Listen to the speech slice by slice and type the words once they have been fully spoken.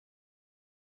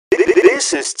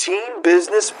This is Team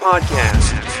Business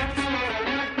Podcast.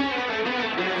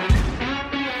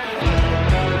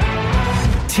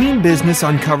 Team Business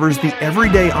uncovers the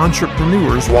everyday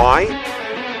entrepreneur's why,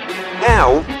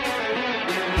 how,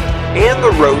 and the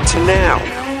road to now.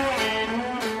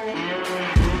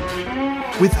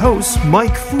 With hosts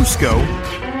Mike Fusco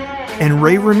and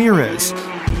Ray Ramirez.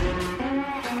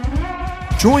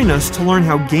 Join us to learn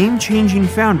how game-changing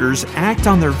founders act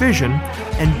on their vision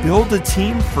and build a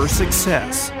team for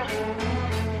success.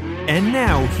 And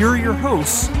now, here are your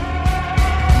hosts,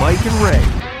 Mike and Ray.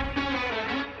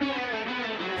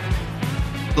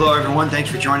 Hello, everyone. Thanks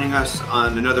for joining us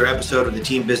on another episode of the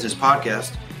Team Business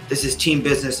Podcast. This is Team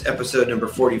Business episode number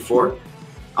 44.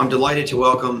 I'm delighted to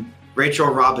welcome Rachel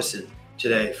Robison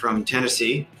today from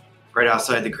Tennessee, right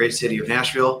outside the great city of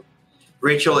Nashville.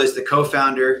 Rachel is the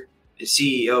co-founder and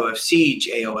CEO of Siege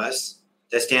AOS,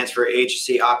 that stands for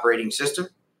Agency Operating System.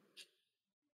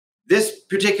 This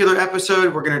particular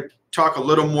episode, we're going to talk a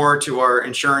little more to our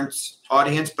insurance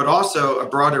audience, but also a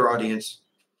broader audience,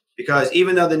 because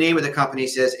even though the name of the company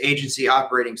says Agency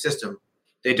Operating System,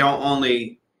 they don't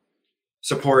only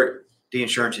support the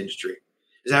insurance industry.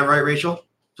 Is that right, Rachel?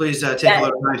 Please take a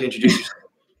little time to introduce yourself.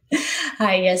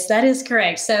 Hi, yes, that is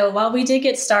correct. So while we did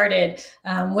get started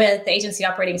with the Agency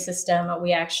Operating System,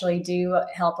 we actually do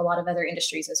help a lot of other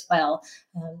industries as well.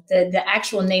 The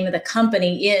actual name of the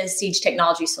company is Siege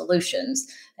Technology Solutions.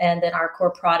 And then our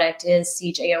core product is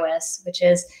Siege AOS, which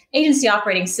is Agency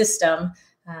Operating System.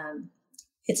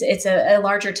 It's a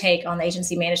larger take on the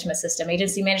agency management system.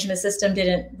 Agency management system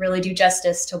didn't really do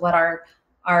justice to what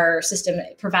our system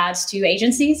provides to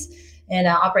agencies. And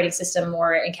operating system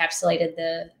more encapsulated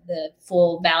the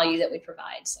full value that we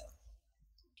provide.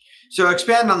 So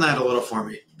expand on that a little for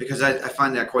me, because I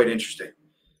find that quite interesting.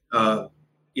 For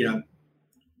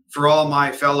all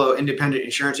my fellow independent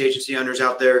insurance agency owners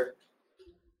out there,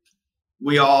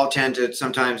 we all tend to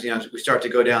sometimes, we start to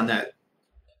go down that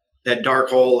dark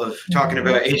hole of talking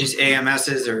about agency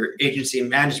AMSs or agency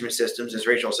management systems, as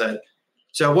Rachel said.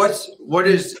 So what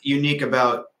is unique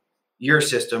about your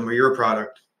system or your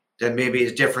product that maybe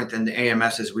is different than the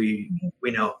AMSs we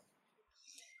know?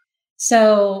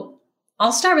 So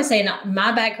I'll start with saying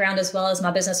my background, as well as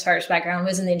my business partner's background,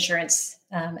 was in the insurance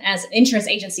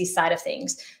agency side of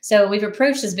things. So we've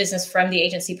approached this business from the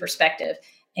agency perspective.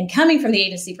 And coming from the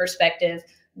agency perspective,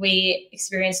 we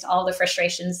experienced all the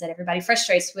frustrations that everybody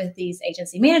frustrates with these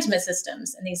agency management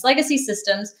systems. And these legacy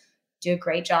systems do a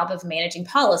great job of managing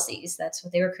policies. That's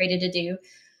what they were created to do.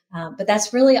 But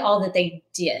that's really all that they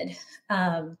did.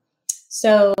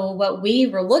 So what we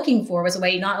were looking for was a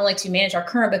way not only to manage our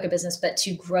current book of business, but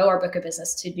to grow our book of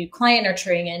business, to do client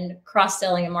nurturing and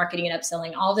cross-selling and marketing and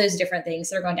upselling, all those different things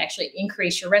that are going to actually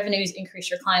increase your revenues, increase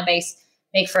your client base,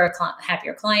 make for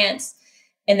happier clients.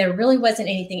 And there really wasn't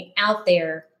anything out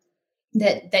there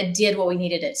that did what we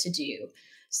needed it to do.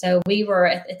 So we were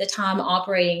at the time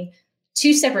operating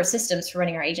two separate systems for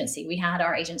running our agency. We had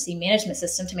our agency management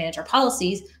system to manage our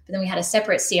policies, but then we had a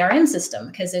separate CRM system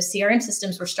because those CRM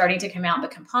systems were starting to come out and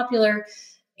become popular.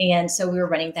 And so we were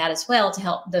running that as well to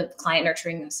help the client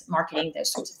nurturing, marketing,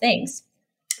 those sorts of things.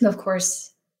 And of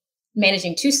course,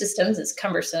 managing two systems is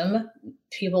cumbersome.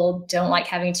 People don't like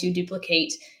having to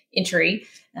duplicate entry.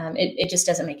 It just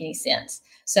doesn't make any sense.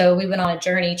 So we went on a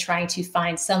journey trying to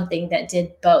find something that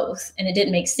did both. And it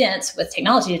didn't make sense with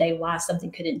technology today why something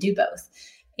couldn't do both.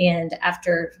 And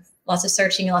after lots of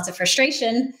searching and lots of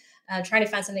frustration, trying to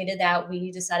find something that did that,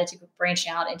 we decided to branch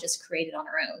out and just create it on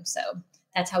our own. So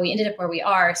that's how we ended up where we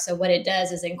are. So what it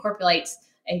does is it incorporates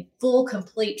a full,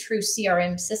 complete, true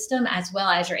CRM system, as well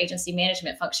as your agency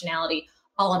management functionality,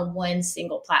 all on one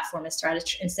single platform instead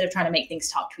of trying to make things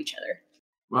talk to each other.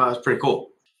 Wow, that's pretty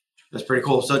cool.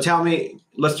 So tell me,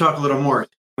 let's talk a little more.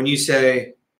 When you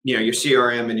say, your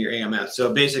CRM and your AMS,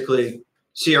 so basically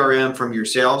CRM from your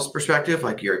sales perspective,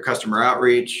 like your customer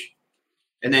outreach,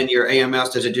 and then your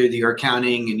AMS, does it do your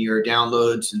accounting and your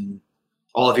downloads and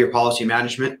all of your policy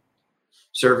management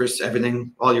service,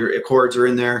 everything, all your accords are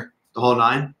in there, the whole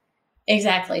nine?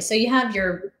 Exactly. So you have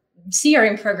your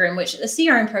CRM program, which the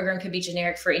CRM program could be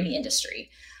generic for any industry.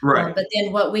 Right. But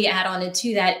then what we add on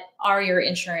into that are your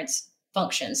insurance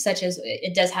functions, such as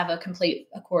it does have a complete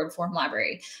Accord form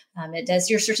library. It does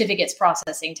your certificates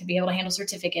processing to be able to handle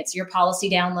certificates, your policy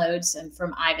downloads, and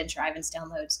from Ivans, your Ivans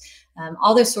downloads,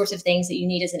 all those sorts of things that you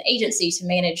need as an agency to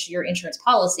manage your insurance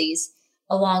policies,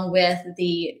 along with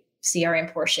the CRM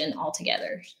portion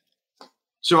altogether.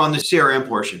 So on the CRM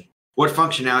portion, what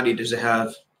functionality does it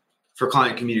have for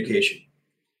client communication?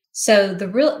 So the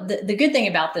good thing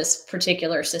about this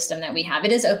particular system that we have,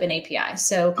 it is open API.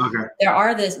 So there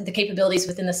are the capabilities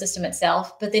within the system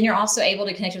itself, but then you're also able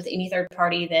to connect with any third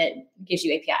party that gives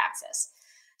you API access.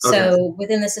 So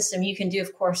within the system, you can do,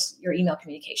 of course, your email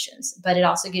communications, but it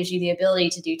also gives you the ability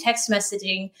to do text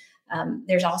messaging.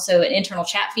 There's also an internal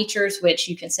chat features, which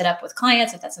you can set up with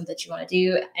clients if that's something that you want to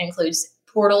do. It includes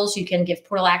portals. You can give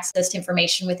portal access to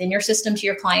information within your system to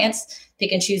your clients.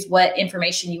 Pick and choose what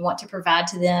information you want to provide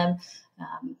to them,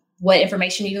 what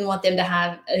information you even want them to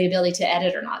have the ability to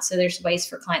edit or not. So there's ways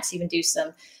for clients to even do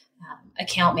some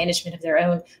account management of their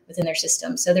own within their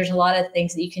system. So there's a lot of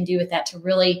things that you can do with that to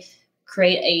really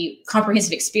create a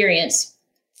comprehensive experience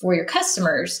for your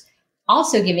customers,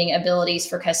 also giving abilities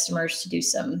for customers to do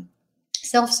some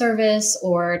self-service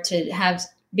or to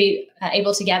be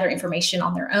able to gather information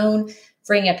on their own,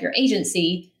 freeing up your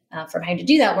agency from having to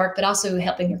do that work, but also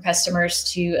helping your customers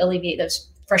to alleviate those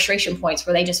frustration points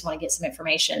where they just want to get some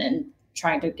information and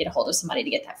trying to get a hold of somebody to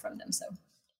get that from them. So,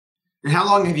 and how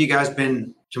long have you guys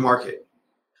been to market?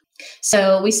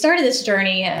 So we started this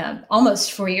journey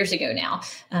almost 4 years ago now,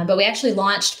 but we actually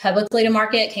launched publicly to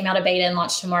market, came out of beta and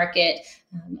launched to market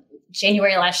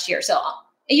January last year. So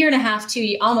a year and a half,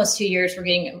 almost 2 years, we're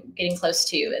getting close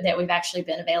to that we've actually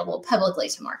been available publicly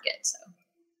to market. So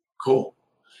cool.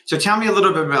 So tell me a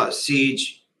little bit about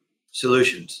Siege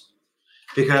Solutions,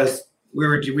 because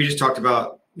we just talked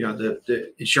about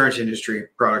the insurance industry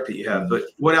product that you have, but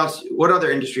what else? What other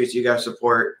industries do you guys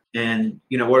support, and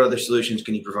what other solutions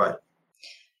can you provide?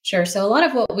 Sure. So a lot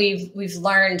of what we've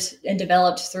learned and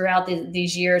developed throughout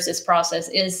these years, this process,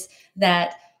 is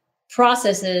that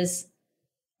processes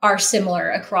are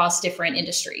similar across different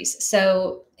industries.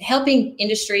 So helping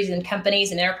industries and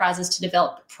companies and enterprises to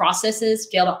develop processes,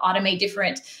 to be able to automate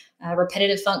different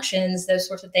repetitive functions, those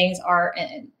sorts of things are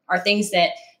things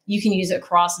that you can use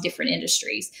across different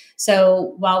industries.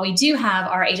 So while we do have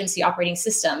our agency operating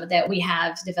system that we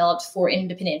have developed for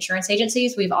independent insurance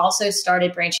agencies, we've also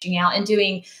started branching out and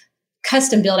doing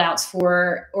custom build outs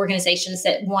for organizations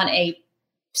that want a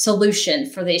solution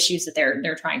for the issues that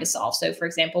they're trying to solve. So for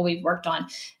example, we've worked on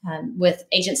with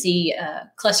agency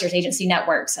clusters, agency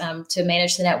networks to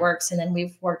manage the networks. And then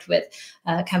we've worked with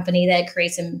a company that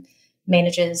creates and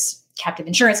manages captive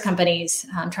insurance companies,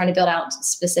 trying to build out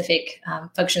specific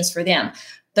functions for them.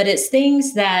 But it's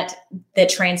things that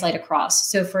translate across.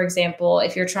 So for example,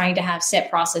 if you're trying to have set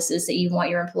processes that you want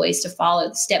your employees to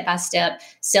follow step-by-step,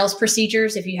 sales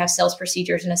procedures, if you have sales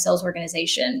procedures in a sales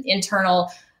organization,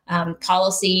 internal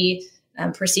policy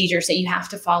procedures that you have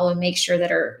to follow and make sure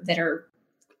that are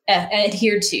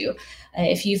adhered to.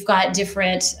 If you've got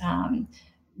different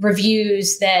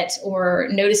reviews or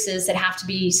notices that have to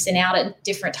be sent out at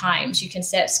different times, you can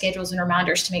set schedules and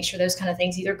reminders to make sure those kind of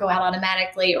things either go out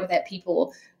automatically or that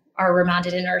people are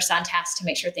reminded and are assigned tasks to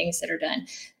make sure things that are done.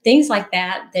 Things like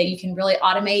that you can really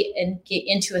automate and get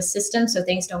into a system so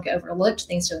things don't get overlooked,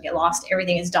 things don't get lost,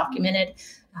 everything is documented.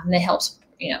 That helps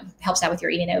out with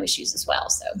your E&O issues as well.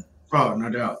 So, no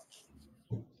doubt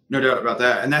about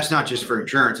that. And that's not just for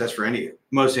insurance; that's for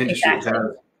most industries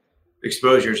have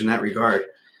exposures in that regard.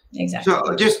 Exactly.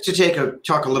 So, just to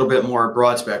talk a little bit more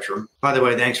broad spectrum. By the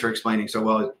way, thanks for explaining so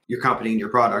well your company and your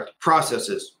product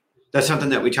processes. That's something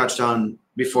that we touched on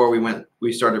before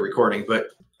we started recording. But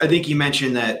I think you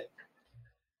mentioned that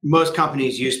most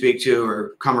companies you speak to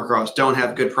or come across don't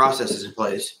have good processes in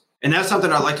place. And that's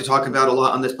something I'd like to talk about a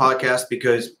lot on this podcast,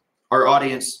 because our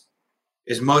audience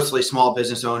is mostly small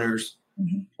business owners,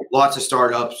 lots of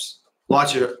startups,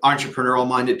 lots of entrepreneurial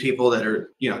minded people that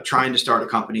are, trying to start a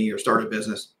company or start a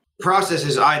business.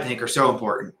 Processes, I think, are so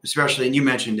important, especially, and you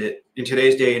mentioned it, in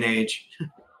today's day and age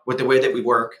with the way that we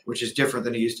work, which is different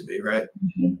than it used to be, right?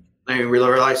 Mm-hmm. I mean, we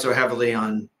rely so heavily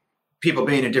on people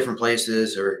being in different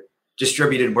places or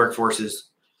distributed workforces.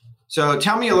 So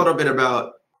tell me a little bit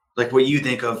about what you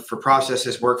think of for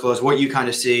processes, workflows, what you kind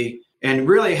of see, and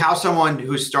really how someone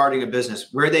who's starting a business,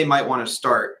 where they might want to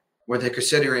start when they're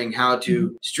considering how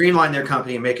to streamline their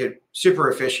company and make it super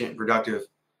efficient and productive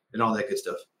and all that good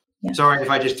stuff. Yeah. Sorry if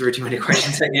I just threw too many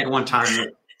questions at you at one time.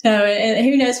 No, and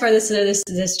who knows where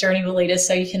this journey will lead us,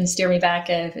 so you can steer me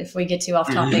back if we get too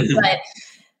off topic. But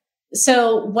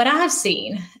so what I've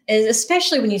seen is,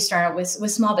 especially when you start out with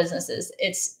small businesses,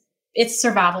 it's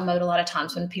survival mode a lot of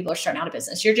times when people are starting out a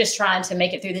business. You're just trying to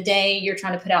make it through the day. You're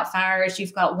trying to put out fires.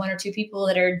 You've got one or two people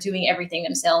that are doing everything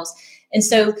themselves. And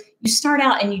so you start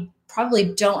out and you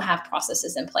probably don't have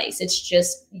processes in place. It's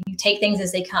just you take things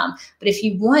as they come. But if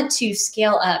you want to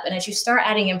scale up and as you start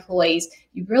adding employees,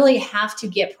 you really have to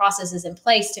get processes in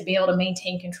place to be able to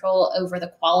maintain control over the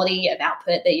quality of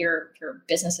output that your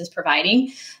business is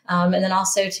providing. And then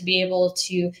also to be able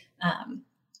to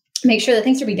make sure that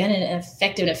things are being done in an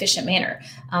effective and efficient manner.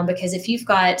 Because if you've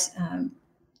got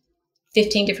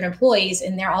 15 different employees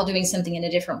and they're all doing something in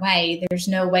a different way, there's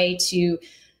no way to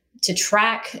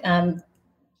track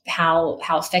how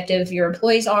effective your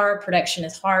employees are. Production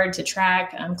is hard to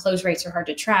track. Close rates are hard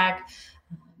to track.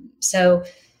 So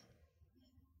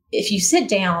if you sit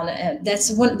down,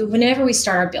 whenever we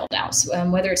start our build outs,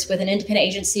 whether it's with an independent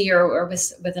agency or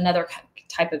with another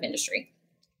type of industry,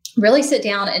 really sit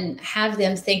down and have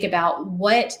them think about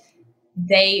what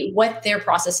their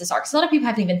processes are. Because a lot of people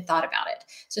haven't even thought about it.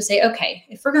 So say, okay,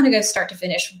 if we're going to go start to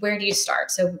finish, where do you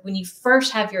start? So when you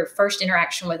first have your first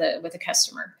interaction with a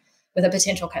customer, with a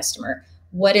potential customer,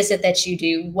 what is it that you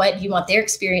do? What do you want their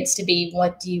experience to be?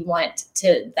 What do you want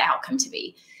the outcome to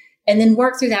be? And then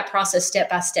work through that process step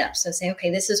by step. So say, okay,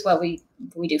 this is what we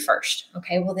do first.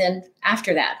 Okay, well then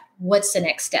after that, what's the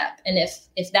next step? And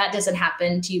if that doesn't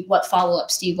happen, what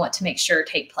follow-ups do you want to make sure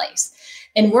take place?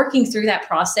 And working through that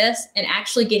process and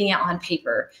actually getting it on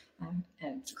paper.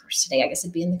 And of course, today, I guess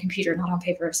it'd be in the computer, not on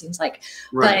paper, it seems like.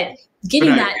 Right. But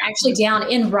getting that actually down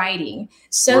in writing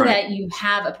so that you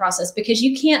have a process, because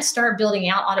you can't start building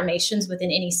out automations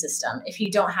within any system if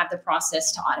you don't have the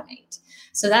process to automate.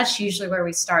 So that's usually where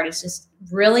we start, is just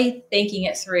really thinking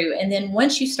it through. And then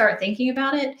once you start thinking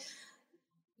about it,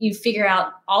 you figure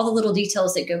out all the little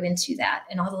details that go into that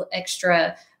and all the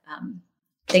extra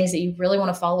things that you really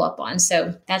want to follow up on.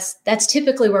 So that's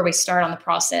typically where we start on the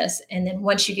process. And then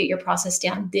once you get your process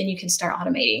down, then you can start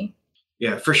automating.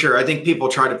 Yeah, for sure. I think people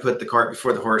try to put the cart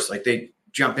before the horse. Like they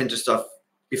jump into stuff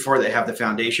before they have the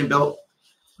foundation built.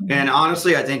 Mm-hmm. And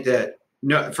honestly, I think that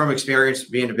from experience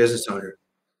being a business owner,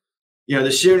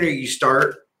 the sooner you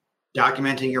start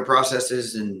documenting your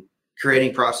processes and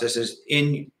creating processes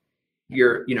in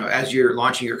your, as you're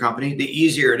launching your company, the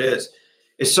easier it is.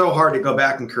 It's so hard to go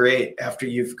back and create after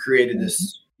you've created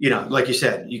this, like you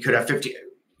said, you could have 50,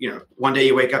 one day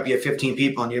you wake up, you have 15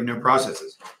 people and you have no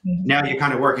processes. Mm-hmm. Now you're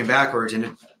kind of working backwards and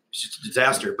it's just a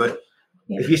disaster. But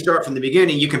if you start from the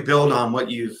beginning, you can build on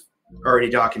what you've already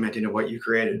documented and what you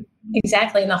created.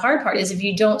 Exactly. And the hard part is if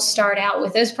you don't start out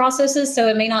with those processes, so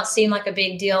it may not seem like a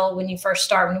big deal when you first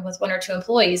start with 1 or 2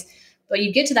 employees, but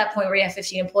you get to that point where you have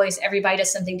 15 employees, everybody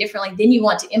does something differently. Then you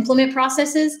want to implement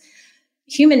processes.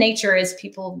 Human nature is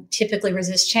people typically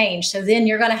resist change. So then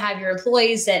you're going to have your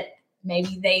employees that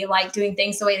maybe they like doing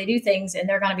things the way they do things, and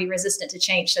they're going to be resistant to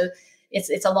change. So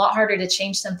it's a lot harder to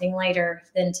change something later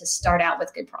than to start out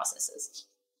with good processes.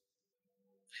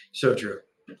 So true.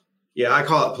 Yeah, I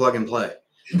call it plug and play.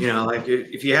 Like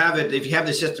if you have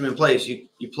the system in place, you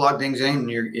plug things in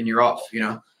and you're off.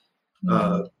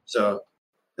 Mm-hmm. So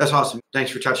that's awesome.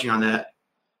 Thanks for touching on that.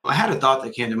 I had a thought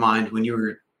that came to mind when you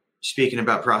were speaking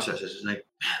about processes, and I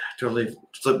totally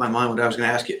slipped my mind what I was going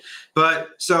to ask you. But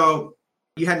so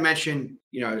you had mentioned,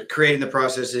 creating the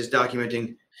processes,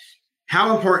 documenting.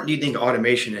 How important do you think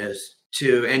automation is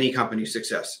to any company's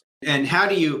success? And how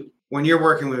do you, when you're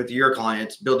working with your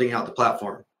clients, building out the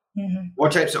platform, mm-hmm.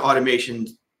 what types of automations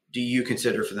do you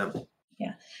consider for them?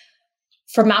 Yeah.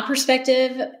 From my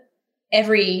perspective,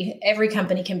 every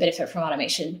company can benefit from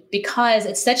automation because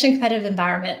it's such a competitive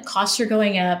environment. Costs are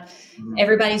going up. Mm-hmm.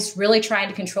 Everybody's really trying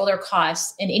to control their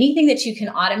costs. And anything that you can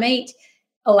automate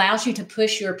allows you to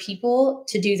push your people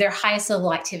to do their highest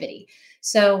level activity.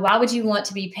 So why would you want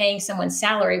to be paying someone's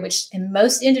salary, which in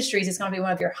most industries is going to be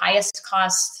one of your highest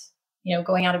costs,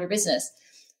 going out of your business?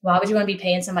 Why would you want to be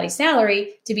paying somebody's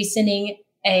salary to be sending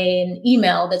an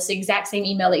email that's the exact same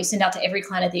email that you send out to every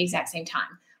client at the exact same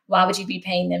time? Why would you be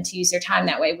paying them to use their time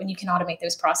that way when you can automate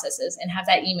those processes and have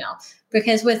that email?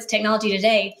 Because with technology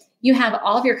today, you have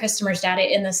all of your customers'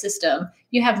 data in the system.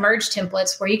 You have merge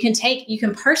templates where you can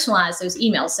personalize those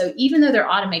emails. So even though they're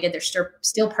automated, they're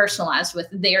still personalized with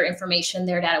their information,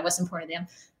 their data, what's important to them.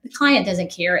 The client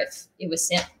doesn't care if it was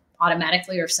sent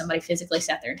automatically or if somebody physically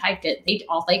sat there and typed it.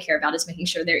 All they care about is making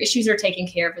sure their issues are taken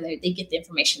care of or they get the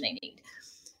information they need.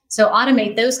 So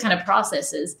automate those kind of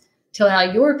processes to allow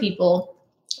your people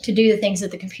to do the things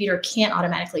that the computer can't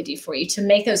automatically do for you, to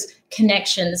make those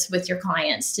connections with your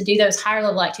clients, to do those higher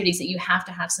level activities that you have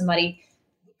to have somebody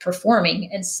performing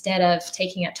instead of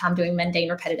taking up time doing mundane,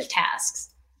 repetitive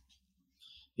tasks.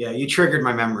 Yeah, you triggered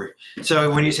my memory.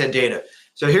 So when you said data,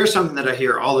 so here's something that I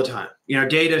hear all the time.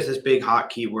 Data is this big hot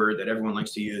keyword that everyone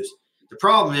likes to use. The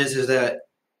problem is that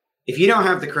if you don't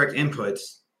have the correct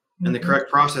inputs, and the correct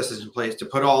processes in place to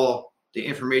put all the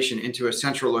information into a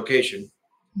central location,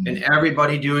 and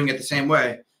everybody doing it the same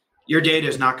way, your data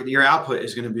is not, your output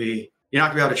is going to be, you're not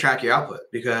going to be able to track your output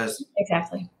because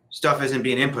exactly stuff isn't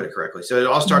being inputted correctly. So it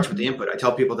all starts with the input. I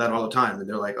tell people that all the time, and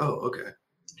they're like, oh, okay.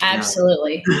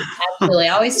 Absolutely. Absolutely.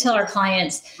 I always tell our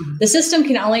clients, the system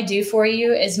can only do for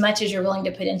you as much as you're willing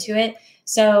to put into it.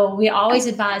 So we always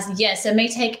advise, yes, it may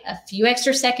take a few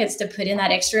extra seconds to put in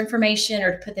that extra information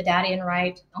or to put the data in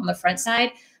right on the front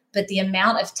side, but the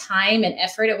amount of time and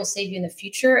effort it will save you in the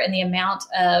future, and the amount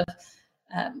of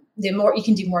the more you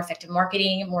can do more effective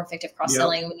marketing, more effective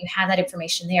cross-selling when you have that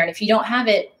information there. And if you don't have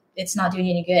it, it's not doing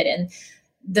you any good. And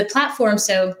the platform,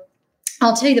 so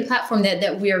I'll tell you the platform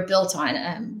that we are built on.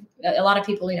 A lot of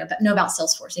people, know about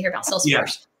Salesforce. They hear about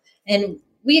Salesforce, and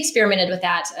we experimented with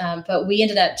that, but we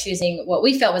ended up choosing what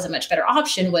we felt was a much better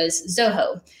option was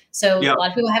Zoho. So a lot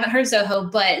of people haven't heard of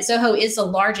Zoho, but Zoho is the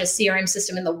largest CRM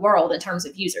system in the world in terms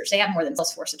of users. They have more than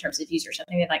Salesforce in terms of users. I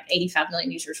think they have like 85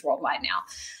 million users worldwide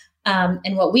now.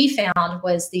 And what we found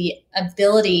was the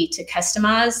ability to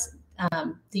customize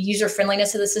the user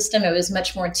friendliness of the system. It was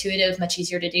much more intuitive, much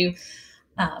easier to do.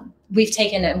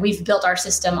 We've built our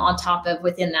system on top of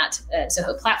within that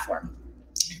Zoho platform.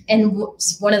 And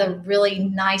one of the really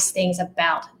nice things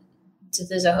about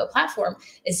the Zoho platform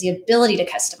is the ability to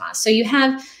customize. So you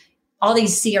have all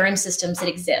these CRM systems that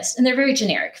exist, and they're very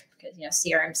generic because,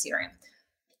 CRM.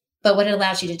 But what it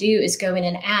allows you to do is go in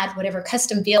and add whatever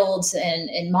custom fields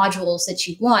and modules that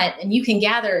you want. And you can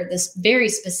gather this very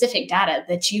specific data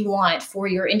that you want for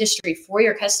your industry, for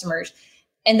your customers.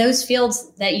 And those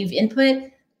fields that you've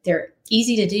input, they're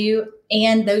easy to do.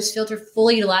 And those fields are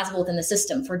fully utilizable within the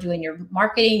system for doing your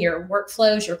marketing, your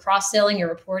workflows, your cross-selling, your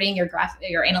reporting, your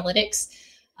analytics.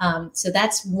 So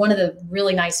that's one of the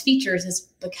really nice features, is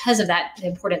because of that, the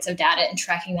importance of data and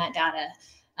tracking that data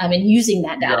and using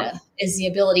that data is the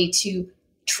ability to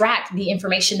track the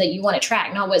information that you want to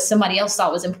track, not what somebody else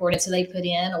thought was important, so they put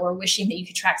in, or wishing that you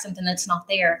could track something that's not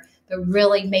there, but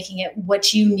really making it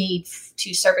what you need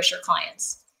to service your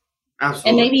clients.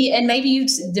 Absolutely. And maybe you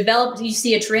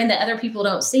see a trend that other people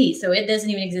don't see, so it doesn't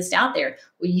even exist out there.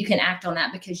 Well, you can act on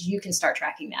that because you can start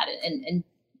tracking that and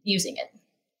using it.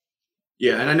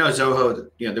 Yeah, and I know Zoho,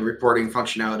 the reporting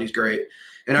functionality is great.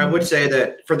 And I would say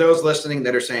that for those listening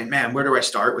that are saying, "Man, where do I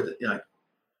start with it?"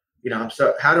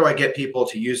 So how do I get people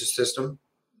to use the system?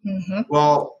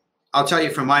 Well, I'll tell you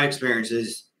from my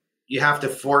experiences, you have to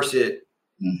force it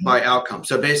by outcome.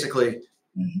 So basically,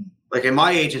 like in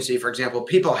my agency, for example,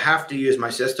 people have to use my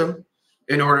system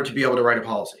in order to be able to write a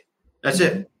policy. That's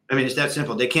it. I mean, it's that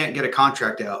simple. They can't get a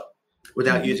contract out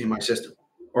without using my system,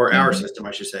 or our system,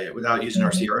 I should say, without using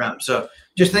our CRM. So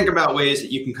just think about ways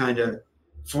that you can kind of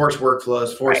force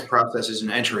workflows, force processes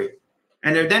and entry.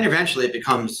 And then eventually it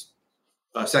becomes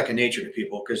second nature to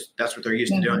people because that's what they're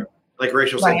used to doing. Like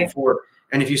Rachel said before.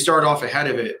 And if you start off ahead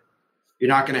of it, you're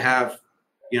not going to have,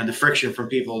 the friction from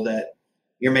people that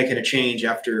you're making a change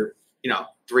after,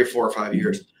 3, 4, or 5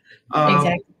 years.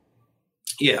 Exactly.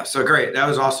 Yeah. So great. That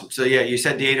was awesome. So yeah, you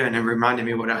said data and it reminded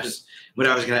me what I was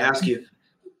going to ask you.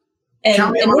 Tell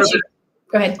me a little bit.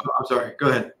 Go ahead. Oh, I'm sorry. Go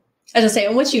ahead. As I say,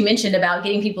 and what you mentioned about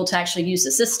getting people to actually use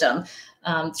the system,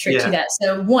 straight to that.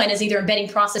 So one is either embedding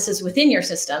processes within your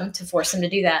system to force them to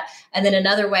do that. And then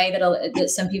another way that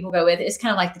some people go with is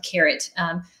kind of like the carrot,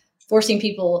 forcing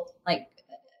people, like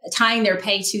tying their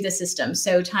pay to the system.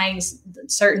 So tying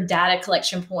certain data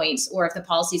collection points, or if the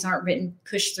policies aren't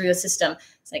pushed through the system,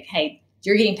 it's like, hey,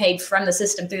 you're getting paid from the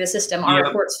system through the system. Our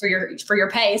reports for your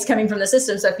pay is coming from the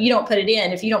system. So if you don't put it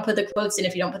in, if you don't put the quotes in,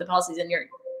 if you don't put the policies in, you're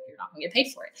not going to get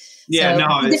paid for it. Yeah,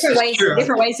 so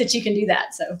different ways that you can do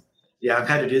that. So yeah, I've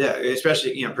had to do that,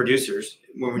 especially producers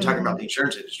when we're talking about the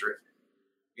insurance industry.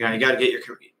 You got to get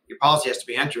your policy has to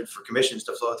be entered for commissions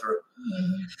to flow through.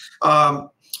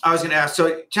 I was going to ask,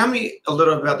 so tell me a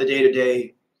little about the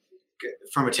day-to-day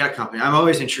from a tech company. I'm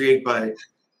always intrigued by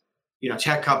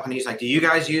tech companies. Like, do you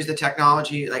guys use the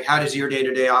technology? Like, how does your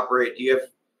day-to-day operate? Do you have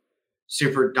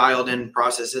super dialed in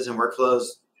processes and workflows?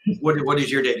 What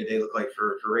does your day-to-day look like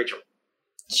for Rachel?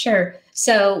 Sure.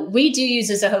 So we do use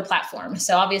the Zoho platform.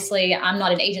 So obviously I'm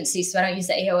not an agency, so I don't use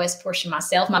the AOS portion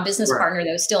myself. My business partner,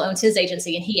 though, still owns his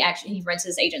agency, and he runs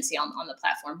his agency on the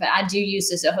platform. But I do use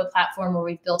the Zoho platform, where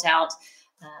we've built out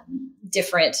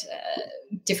different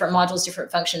modules,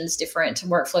 different functions, different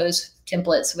workflows,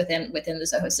 templates within the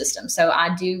Zoho system. So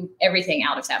I do everything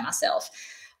out of that myself.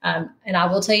 And I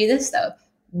will tell you this, though.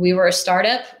 We were a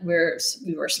startup. We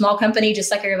were a small company,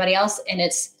 just like everybody else. And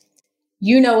it's,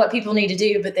 what people need to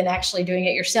do, but then actually doing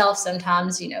it yourself,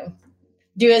 sometimes,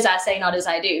 do as I say, not as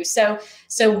I do. So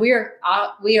we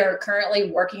are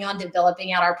currently working on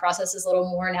developing out our processes a little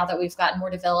more now that we've gotten more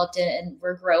developed and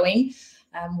we're growing.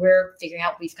 We're figuring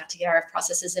out we've got to get our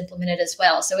processes implemented as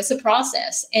well. So it's a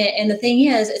process. And the thing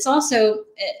is, it's also,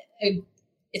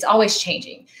 it's always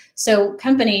changing. So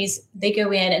companies, they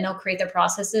go in and they'll create their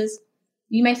processes.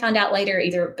 You may find out later,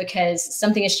 either because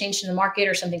something has changed in the market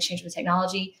or something's changed with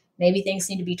technology, maybe things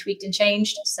need to be tweaked and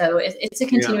changed. So it's a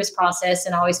continuous process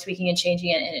and always tweaking and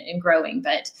changing and growing.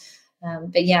 But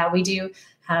yeah, we do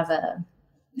have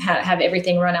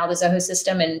everything run out of the Zoho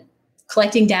system and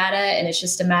collecting data. And it's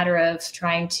just a matter of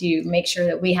trying to make sure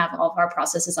that we have all of our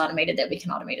processes automated that we can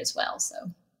automate as well.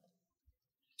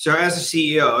 So as a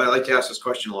CEO, I like to ask this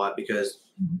question a lot because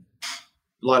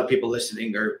a lot of people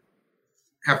listening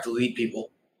have to lead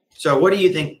people. So what do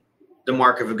you think the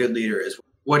mark of a good leader is?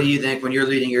 What do you think when you're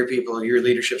leading your people, your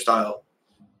leadership style,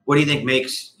 what do you think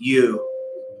makes you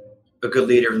a good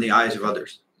leader in the eyes of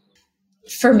others?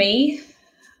 For me,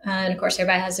 and of course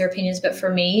everybody has their opinions, but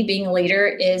for me, being a leader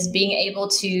is being able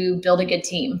to build a good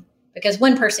team, because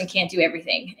one person can't do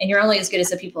everything and you're only as good as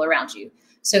the people around you.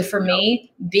 So for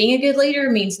me, being a good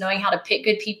leader means knowing how to pick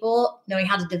good people, knowing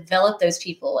how to develop those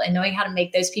people, and knowing how to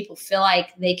make those people feel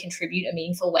like they contribute a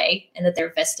meaningful way and that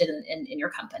they're vested in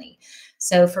your company.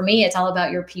 So for me, it's all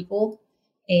about your people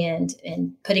and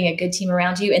putting a good team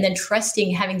around you, and then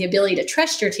having the ability to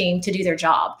trust your team to do their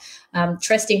job,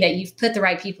 trusting that you've put the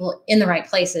right people in the right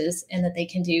places and that they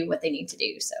can do what they need to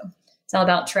do. So it's all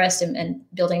about trust and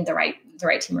building the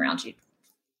right team around you.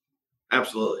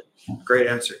 Absolutely. Great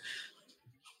answer.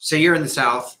 So you're in the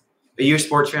South. Are you a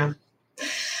sports fan?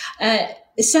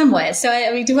 Somewhat.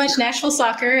 So we do watch Nashville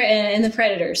soccer and the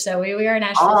Predators. So we are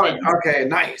Nashville fans. Okay,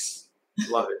 nice.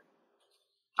 Love it.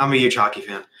 I'm a huge hockey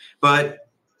fan. But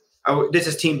this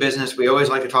is team business. We always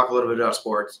like to talk a little bit about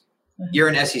sports. You're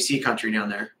in SEC country down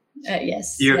there.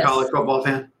 Yes. You're a college football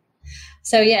fan?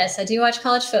 So yes, I do watch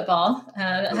college football.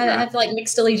 I have like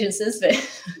mixed allegiances, but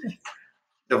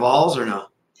the Vols or no?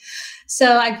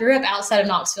 So I grew up outside of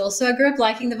Knoxville. So I grew up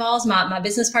liking the Vols. My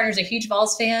business partner is a huge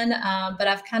Vols fan, but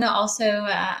I've kind of also,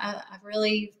 I've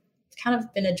really kind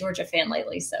of been a Georgia fan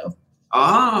lately. So.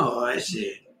 Oh, I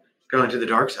see. Going to the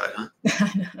dark side, huh?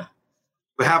 I know.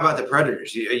 But how about the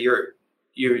Predators?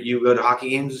 You go to hockey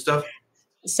games and stuff?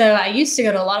 So I used to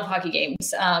go to a lot of hockey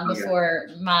games before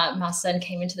my son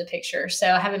came into the picture. So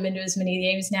I haven't been to as many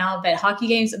games now, but hockey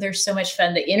games, they're so much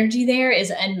fun. The energy there is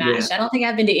unmatched. Yeah. I don't think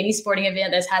I've been to any sporting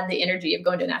event that's had the energy of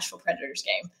going to a Nashville Predators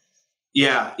game.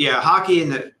 Yeah. Hockey in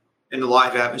the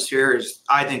live atmosphere is,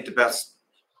 I think, the best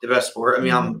sport. I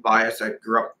mean, I'm biased. I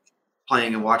grew up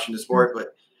playing and watching the sport, but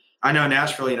I know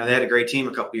Nashville, they had a great team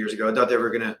a couple years ago. I thought they were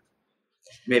going to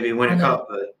maybe win a cup,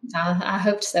 but I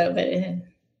hoped so, but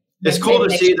it's cool to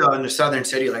see, though, in a southern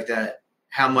city like that,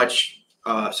 how much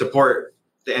support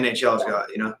the NHL's got,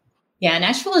 Yeah,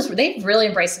 Nashville they've really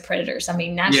embraced the Predators. I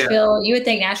mean, Nashville, You would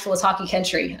think Nashville is hockey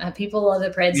country. People love the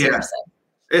Preds here. So.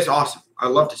 It's awesome. I'd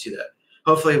love to see that.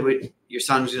 Hopefully your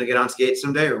son's going to get on skates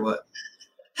someday or what?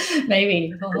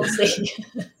 Maybe. We'll see.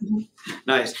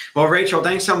 Nice. Well, Rachel,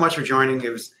 thanks so much for joining.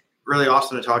 It was really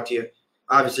awesome to talk to you.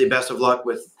 Obviously, best of luck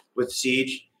with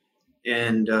Siege.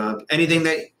 And anything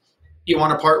that you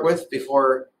want to part with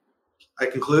before I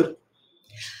conclude?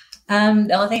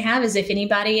 The only thing I have is if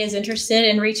anybody is interested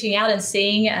in reaching out and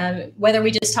seeing whether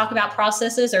we just talk about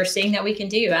processes or seeing that we can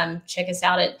do, check us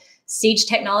out at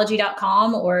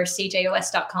siegetechnology.com or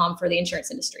siegeaos.com for the insurance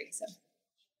industry. So.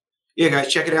 Yeah,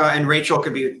 guys, check it out. And Rachel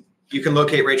you can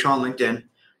locate Rachel on LinkedIn.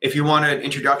 If you want an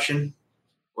introduction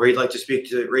or you'd like to speak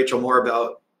to Rachel more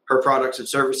about her products and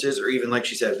services, or even, like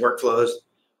she said, workflows,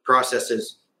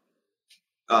 processes,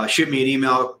 shoot me an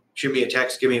email, shoot me a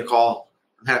text, give me a call.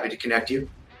 I'm happy to connect you.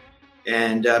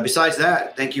 And besides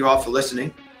that, thank you all for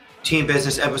listening. Team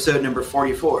Business episode number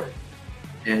 44.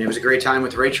 And it was a great time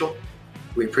with Rachel.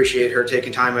 We appreciate her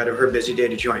taking time out of her busy day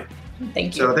to join.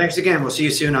 Thank you. So thanks again. We'll see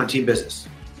you soon on Team Business.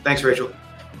 Thanks, Rachel.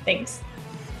 Thanks.